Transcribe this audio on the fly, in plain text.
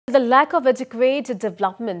The lack of adequate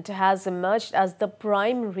development has emerged as the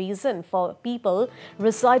prime reason for people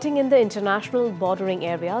residing in the international bordering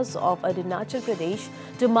areas of Arunachal Pradesh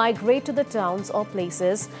to migrate to the towns or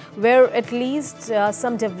places where at least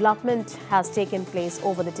some development has taken place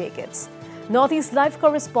over the decades. Northeast Live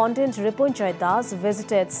correspondent Ripunjay Das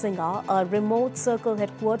visited Singa, a remote circle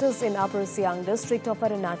headquarters in Upper Siang district of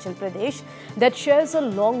Arunachal Pradesh that shares a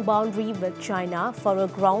long boundary with China for a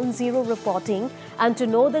ground zero reporting and to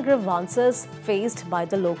know the grievances faced by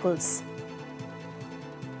the locals.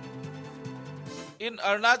 In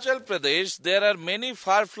Arunachal Pradesh, there are many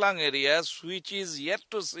far-flung areas which is yet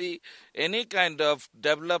to see any kind of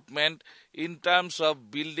development in terms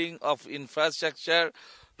of building of infrastructure,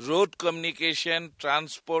 road communication,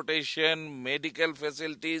 transportation, medical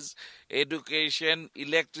facilities, education,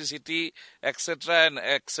 electricity, etc. and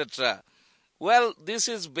etc. Well, this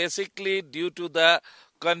is basically due to the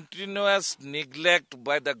continuous neglect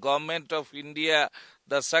by the government of India,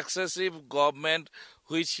 the successive government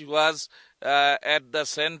which was at the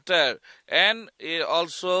center, and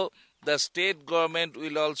also the state government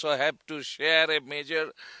will also have to share a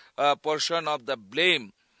major portion of the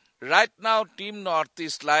blame. Right now, Team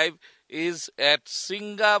Northeast Live is at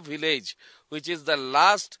Singa village, which is the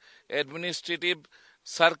last administrative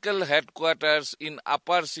circle headquarters in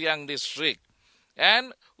Upper Siang district.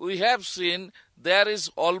 And we have seen there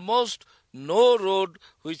is almost no road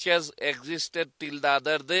which has existed till the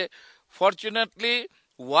other day. Fortunately,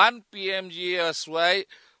 one PMGSY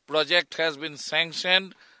project has been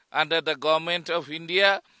sanctioned under the government of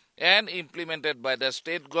India and implemented by the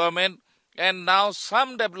state government. And now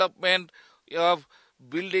some development of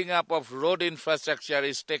building up of road infrastructure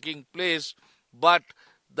is taking place, but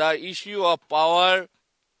the issue of power,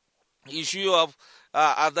 issue of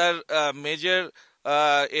other major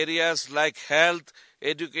areas like health,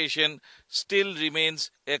 education still remains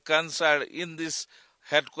a concern in this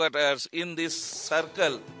headquarters, in this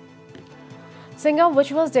circle. Singa,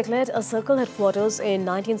 which was declared a circle headquarters in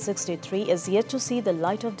 1963, is yet to see the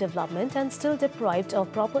light of development and still deprived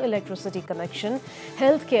of proper electricity connection,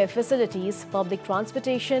 healthcare facilities, public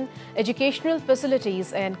transportation, educational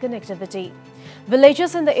facilities and connectivity.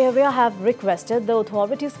 Villagers in the area have requested the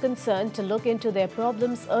authorities concerned to look into their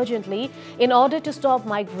problems urgently in order to stop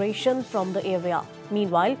migration from the area.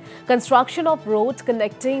 Meanwhile, construction of roads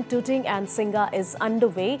connecting Tuting and Singa is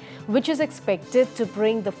underway, which is expected to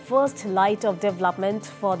bring the first light of development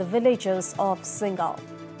for the villagers of Singa.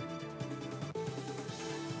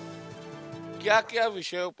 क्या-क्या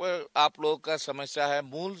विषयों पर आप लोगों का समस्या है,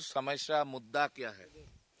 मूल समस्या मुद्दा क्या है?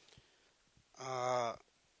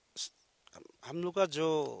 हम लोग का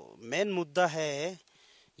जो मेन मुद्दा है,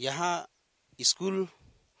 यहाँ स्कूल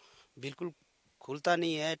बिल्कुल खुलता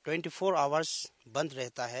नहीं है, 24 आवर्स बंद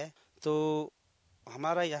रहता है। तो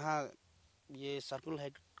हमारा यहाँ ये सर्कल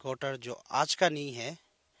हेडक्वार्टर जो आज का नहीं है,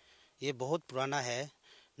 ये बहुत पुराना है।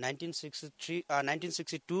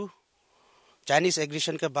 1962 चाइनीज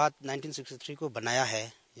एग्रेशन के बाद 1963 को बनाया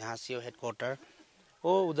है यहाँ सीओ हेडक्वार्टर।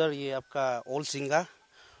 वो उधर ये आपका ओल्ड सिंगा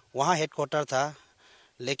वहाँ हेडक्वार्टर था,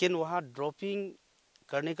 लेकिन वहाँ ड्रॉपिंग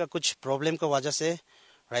करने का कुछ प्रॉब्लम की वजह से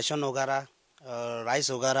राशन वगैरह राइस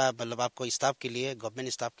वगैरह मतलब आपको स्टाफ के लिए, गवर्नमेंट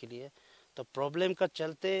स्टाफ के लिए, तो प्रॉब्लम का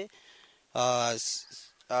चलते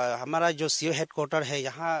हमारा जो सीओ हेडक्वार्टर है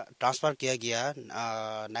यहाँ ट्रांसफ़र किया गया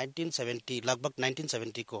 1970 लगभग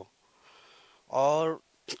 1970 को। और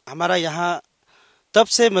हमारा यहाँ तब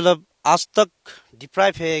से मतलब आज तक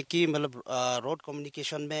डिप्राइव है कि मतलब रोड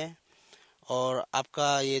कम्युनिकेशन में और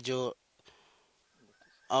आपका ये जो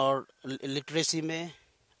और लिटरेसी में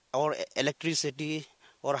और इलेक्ट्रिसिटी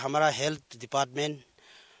और हमारा हेल्थ डिपार्टमेंट,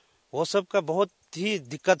 वो सब का बहुत ही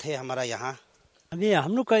दिक्कत है हमारा यहाँ। अभी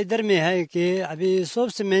हम लोग का इधर में है कि अभी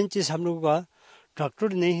सबसे मेन चीज़ हम लोग का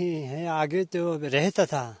ट्रैक्टर नहीं है। आगे तो रहता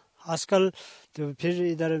था, आजकल तो फिर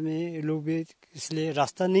इधर में लोग भी इसलिए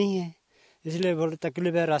रास्ता नहीं है, इसलिए बहुत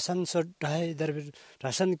तकलीफ है। राशन शॉर्ट है, इधर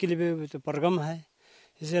राशन के लिए भी तो प्रोग्राम है,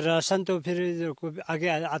 इसलिए राशन तो फिर आगे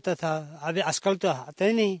आता था, अभी आजकल तो आता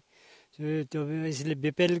ही नहीं। तो इसलिए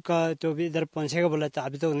बीपीएल का तो भी इधर पहुँचेगा बोला था,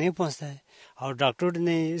 अभी तो नहीं पहुँचता है। और डॉक्टर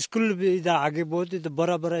नहीं, स्कूल भी इधर आगे बहुत तो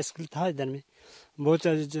बड़ा बड़ा स्कूल था, इधर में बहुत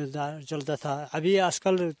चलता था। अभी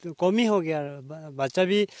आजकल तो कम ही हो गया, बच्चा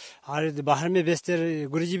भी और बाहर में भेजते,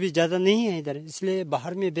 गुरुजी भी ज़्यादा नहीं है इधर, इसलिए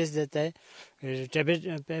बाहर में भेज देता है,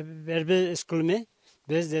 प्राइवेट स्कूल में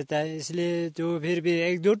भेज देता है। इसलिए तो फिर भी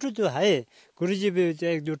एक दो तो है, गुरुजी भी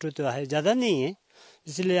एक दो तो है, ज़्यादा नहीं है।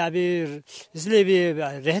 इसलिए अभी इसलिए भी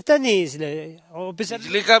रहता नहीं, इसलिए ऑफिसर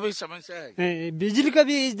बिजली का भी समस्या है। बिजली का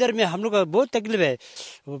भी इधर में हम लोग का बहुत तकलीफ है।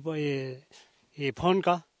 ये फोन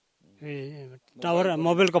का टावर,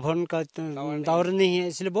 मोबाइल का फोन का टावर नहीं है,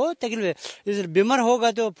 इसलिए बहुत तकलीफ है। इसलिए बीमार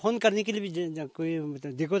होगा तो फोन करने के लिए भी कोई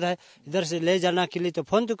दिक्कत है। इधर से ले जाना के लिए तो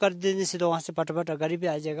फोन तो कर देने से तो वहाँ से फटाफट गाड़ी पे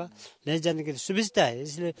आ जाएगा, ले जाने के लिए सुविधा है।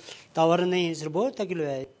 इसलिए टावर नहीं है, इसलिए बहुत तकलीफ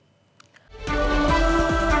है।